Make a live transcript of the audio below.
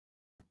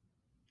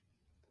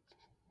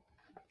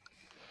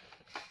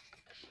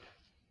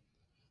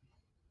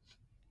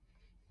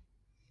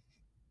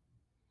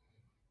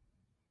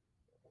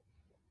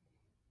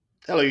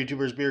Hello,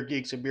 YouTubers, beer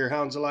geeks, and beer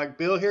hounds alike.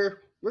 Bill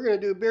here. We're going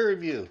to do a beer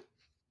review.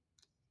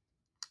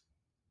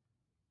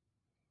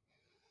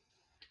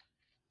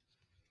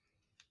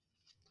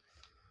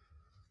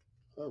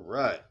 All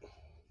right.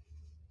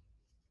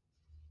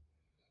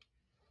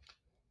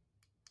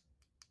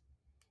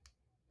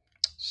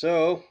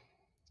 So,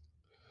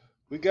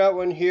 we got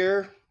one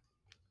here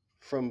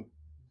from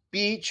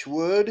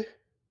Beachwood.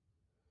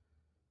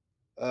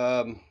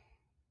 Their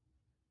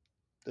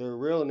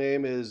real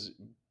name is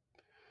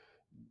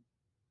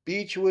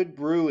Beachwood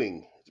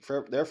Brewing.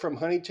 They're from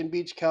Huntington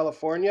Beach,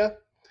 California.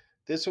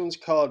 This one's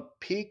called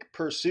PeAk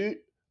Pursuit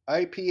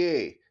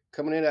IPA,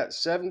 coming in at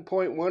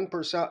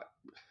 7.1%.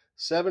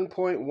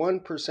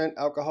 7.1%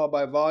 alcohol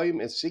by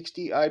volume and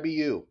 60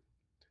 IBU.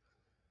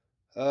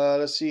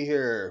 Let's see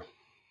here.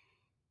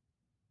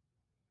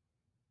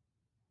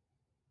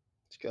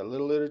 It's got a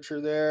little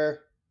literature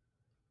there.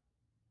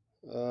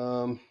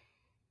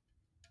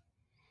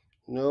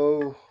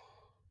 No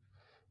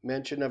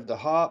mention of the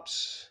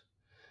hops.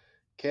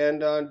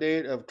 Canned on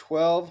date of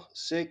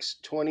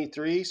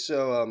 12/6/23.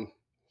 So,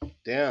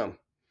 damn.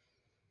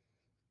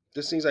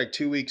 This thing's like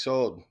 2 weeks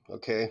old.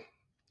 Okay.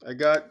 I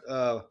got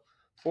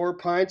 4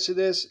 pints of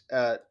this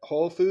at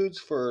Whole Foods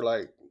for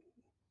like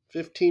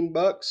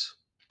 $15.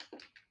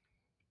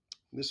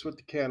 This is what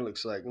the can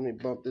looks like. Let me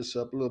bump this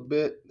up a little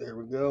bit. There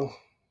we go.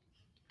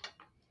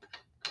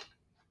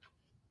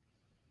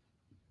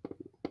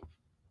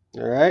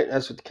 All right,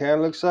 that's what the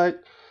can looks like.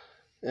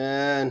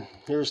 And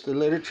here's the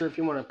literature. If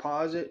you want to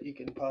pause it, you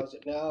can pause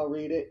it now,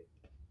 read it.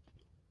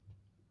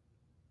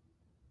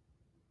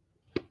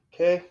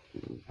 Okay.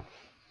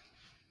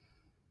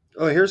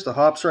 Oh, here's the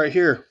hops right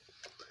here.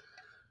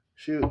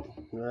 Shoot.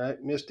 All right,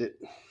 missed it.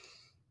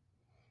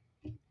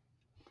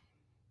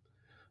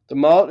 The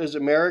malt is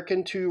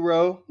American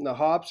 2-row. And the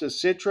hops is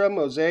Citra,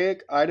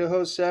 Mosaic,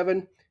 Idaho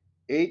 7,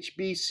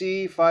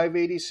 HBC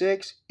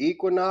 586,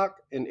 Equinox,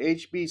 and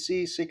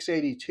HBC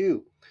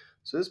 682.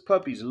 So this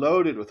puppy's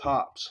loaded with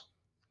hops.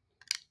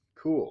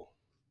 Cool.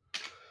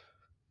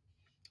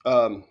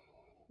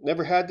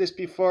 Never had this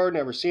before,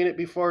 never seen it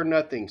before,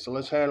 nothing. So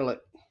let's handle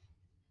it.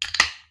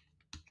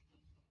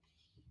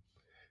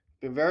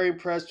 Been very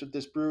impressed with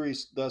this brewery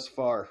thus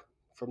far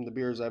from the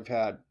beers I've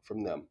had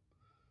from them.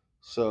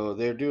 So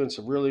they're doing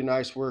some really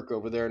nice work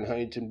over there in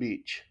Huntington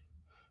Beach,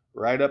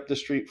 right up the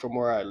street from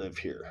where I live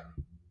here.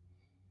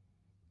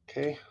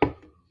 Okay.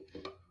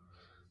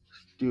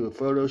 Do a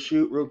photo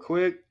shoot real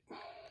quick.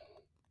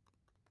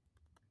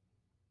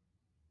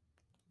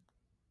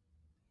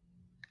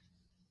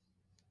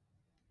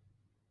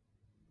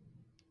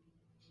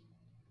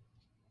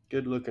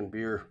 Good looking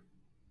beer.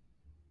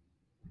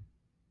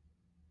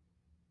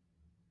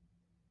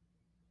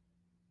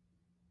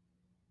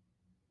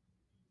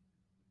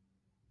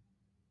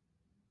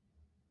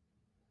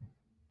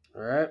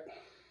 All right.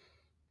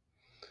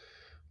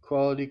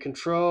 Quality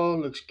control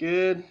looks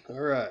good. All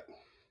right.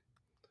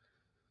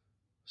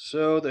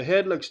 So the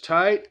head looks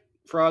tight,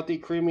 frothy,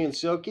 creamy, and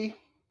silky.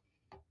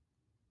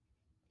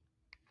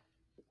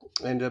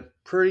 And a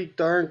pretty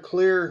darn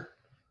clear,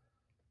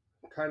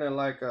 kind of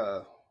like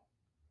a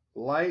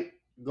light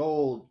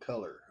gold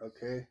color.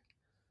 Okay.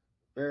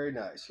 Very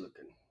nice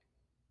looking.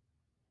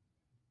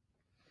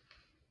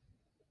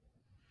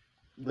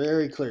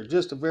 Very clear.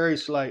 Just a very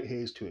slight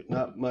haze to it.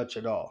 Not much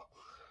at all.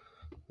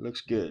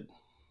 Looks good.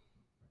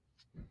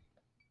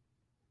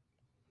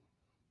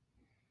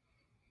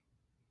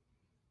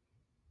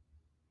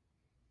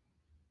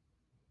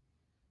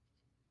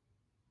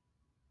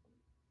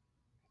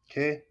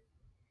 Okay.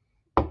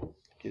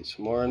 Get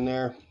some more in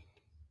there.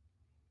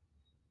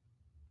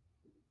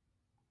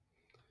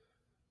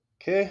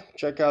 Okay.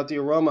 Check out the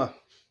aroma.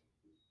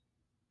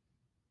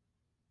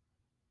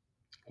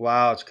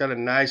 Wow. It's got a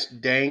nice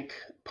dank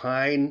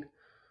pine,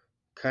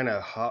 kind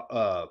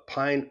of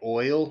pine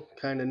oil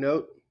kind of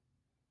note.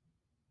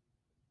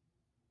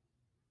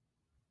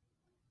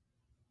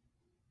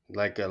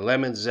 Like a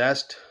lemon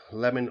zest,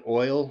 lemon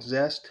oil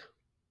zest.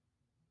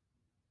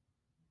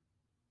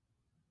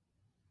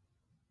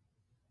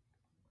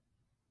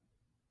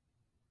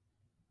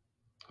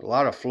 A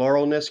lot of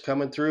floralness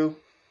coming through.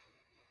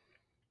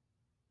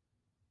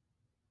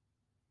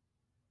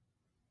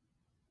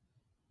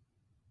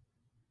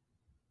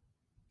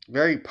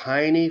 Very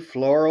piney,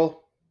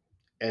 floral,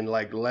 and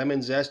like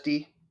lemon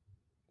zesty.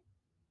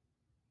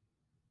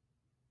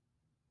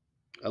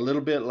 A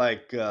little bit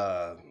like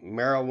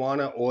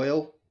marijuana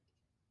oil.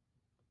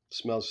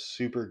 Smells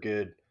super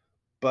good.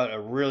 But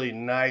a really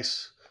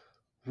nice,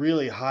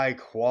 really high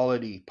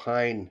quality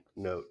pine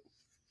note.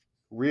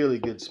 Really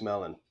good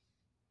smelling.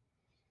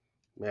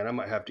 Man, I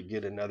might have to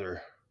get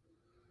another.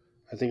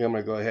 I think I'm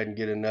going to go ahead and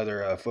get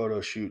another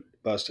photo shoot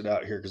busted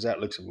out here because that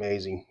looks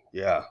amazing.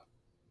 Yeah.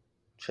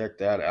 Check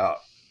that out.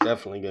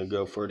 Definitely going to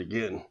go for it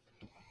again.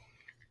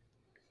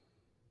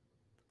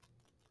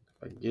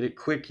 If I can get it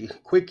quickly.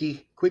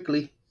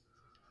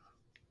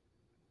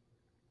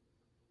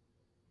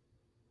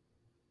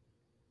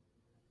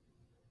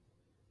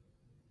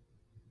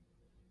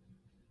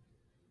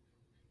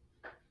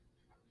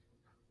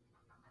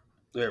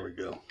 There we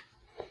go.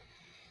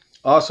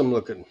 Awesome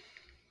looking.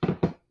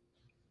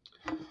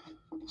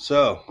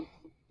 So,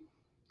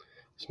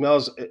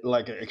 smells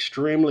like an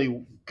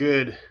extremely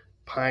good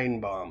pine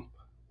bomb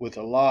with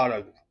a lot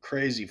of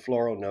crazy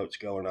floral notes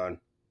going on.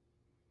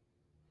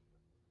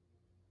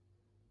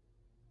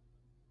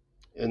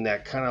 And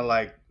that kind of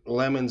like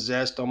lemon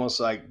zest, almost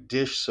like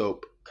dish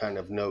soap kind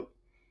of note.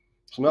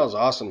 Smells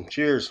awesome.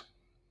 Cheers.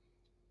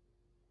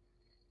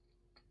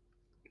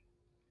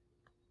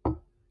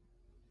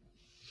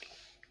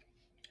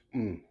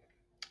 Mm.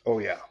 Oh,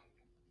 yeah.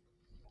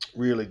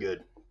 Really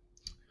good.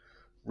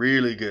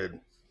 Really good.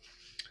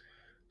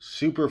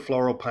 Super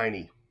floral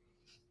piney.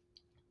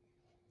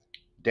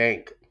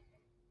 Dank.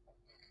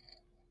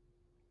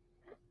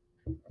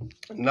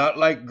 Not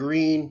like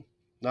green,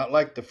 not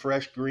like the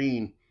fresh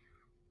green.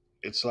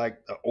 It's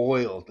like the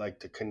oil, like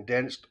the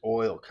condensed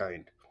oil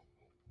kind.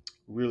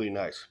 Really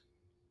nice.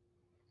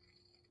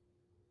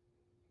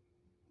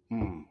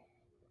 Mm.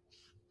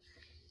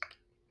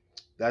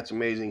 That's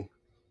amazing.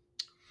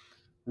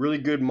 Really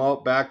good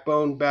malt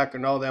backbone,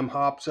 backing all them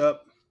hops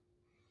up.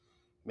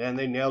 Man,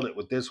 they nailed it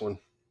with this one.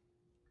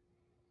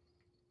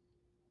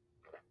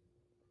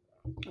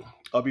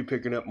 I'll be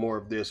picking up more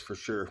of this for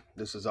sure.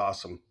 This is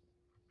awesome.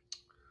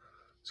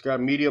 It's got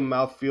a medium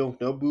mouthfeel,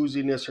 no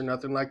booziness or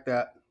nothing like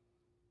that.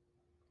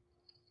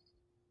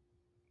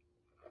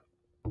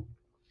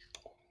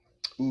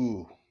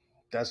 Ooh,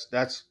 that's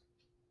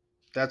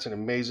an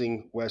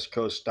amazing West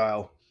Coast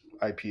style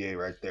IPA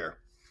right there.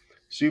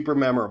 Super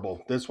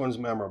memorable. This one's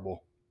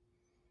memorable.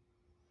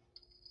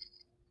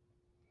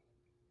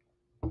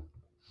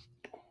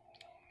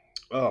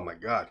 Oh my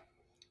god.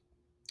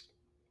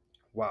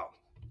 Wow.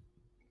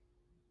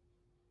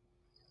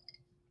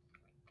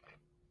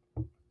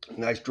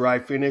 Nice dry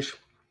finish.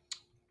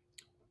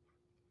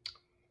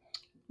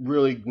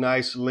 Really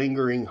nice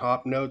lingering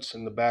hop notes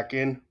in the back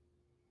end.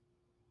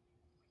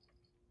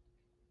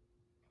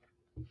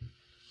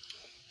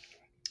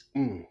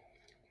 Mm,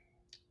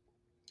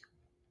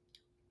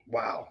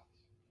 wow.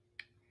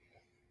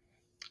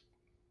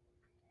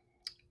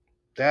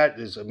 That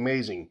is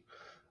amazing.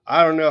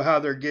 I don't know how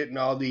they're getting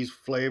all these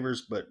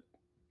flavors, but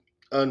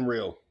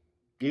unreal.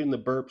 Even the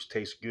burps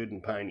taste good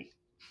and piney.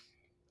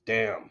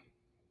 Damn.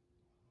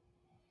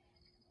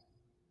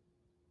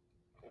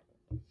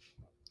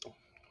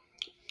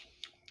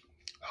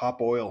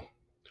 Hop oil.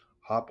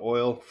 Hop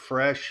oil.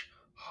 Fresh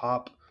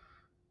hop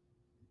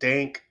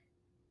dank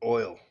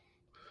oil.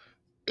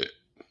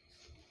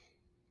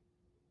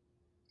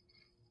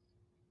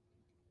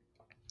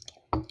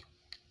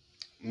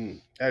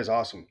 That is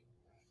awesome.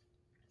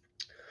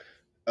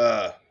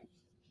 Uh,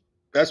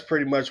 that's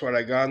pretty much what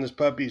I got on this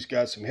puppy. He's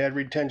got some head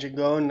retention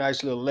going.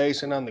 Nice little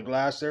lacing on the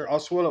glass there. I'll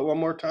swirl it one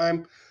more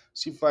time.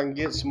 See if I can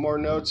get some more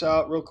notes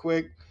out real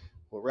quick.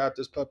 We'll wrap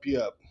this puppy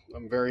up.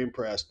 I'm very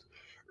impressed.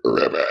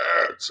 Rabbit.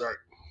 Sorry.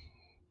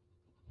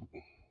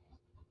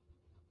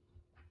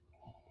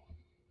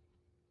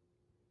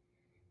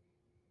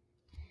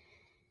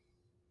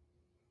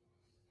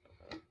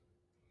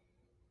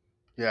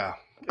 Yeah,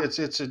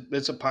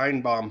 it's a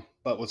pine bomb,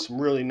 but with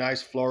some really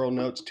nice floral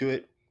notes to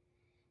it,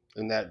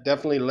 and that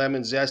definitely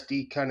lemon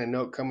zesty kind of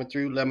note coming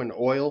through. Lemon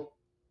oil.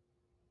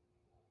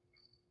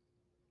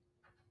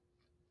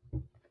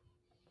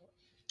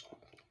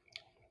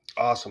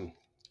 Awesome.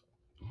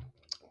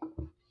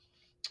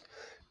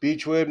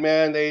 Beachwood,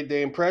 man,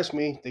 they impress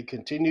me. They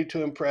continue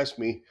to impress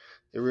me.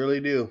 They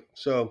really do.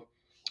 So,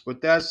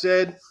 with that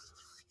said,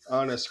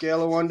 on a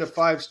scale of 1 to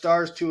 5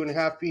 stars,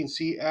 2.5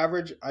 P&C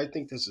average, I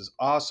think this is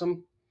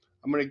awesome.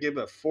 I'm going to give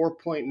it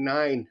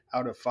 4.9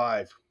 out of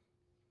 5.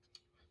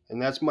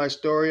 And that's my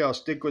story. I'll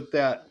stick with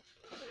that.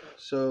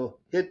 So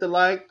hit the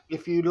like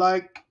if you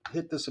like,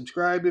 hit the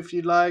subscribe if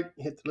you like,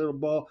 hit the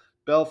little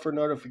bell for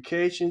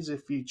notifications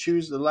if you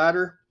choose the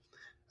latter.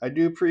 I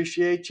do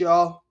appreciate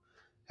y'all.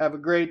 Have a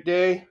great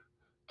day.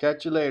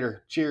 Catch you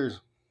later.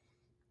 Cheers.